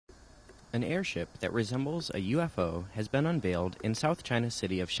An airship that resembles a UFO has been unveiled in South China's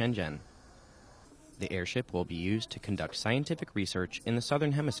city of Shenzhen. The airship will be used to conduct scientific research in the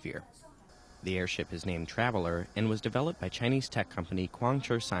southern hemisphere. The airship is named Traveler and was developed by Chinese tech company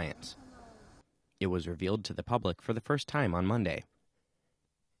Futuristic. It was revealed to the public for the first time on Monday.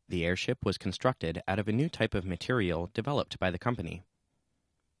 The airship was constructed out of a new type of material developed by the company.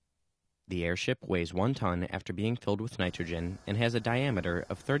 The airship weighs 1 ton after being filled with nitrogen and has a diameter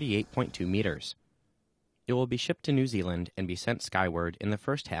of 38.2 meters. It will be shipped to New Zealand and be sent skyward in the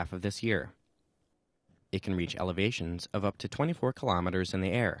first half of this year. It can reach elevations of up to 24 kilometers in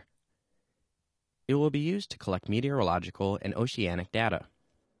the air. It will be used to collect meteorological and oceanic data.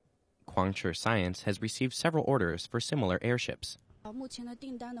 Guangzhou Science has received several orders for similar airships.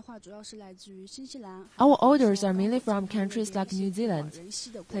 Our orders are mainly from countries like New Zealand,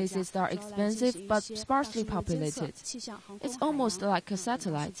 places that are expensive but sparsely populated. It's almost like a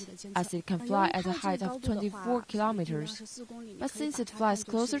satellite, as it can fly at a height of 24 kilometers. But since it flies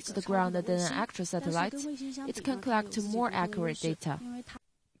closer to the ground than an actual satellite, it can collect more accurate data.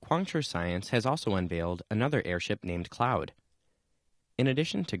 Guangzhou Science has also unveiled another airship named Cloud. In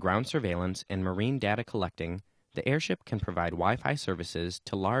addition to ground surveillance and marine data collecting, the airship can provide Wi-Fi services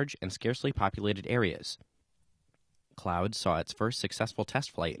to large and scarcely populated areas. Cloud saw its first successful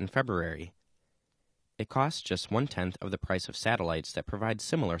test flight in February. It costs just 1/10 of the price of satellites that provide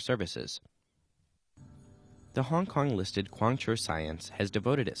similar services. The Hong Kong-listed Guangzhou Science has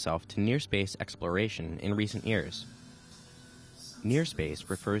devoted itself to near-space exploration in recent years. Near space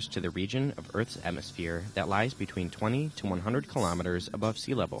refers to the region of Earth's atmosphere that lies between 20 to 100 kilometers above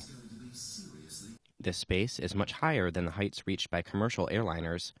sea level. This space is much higher than the heights reached by commercial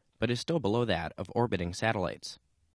airliners, but is still below that of orbiting satellites.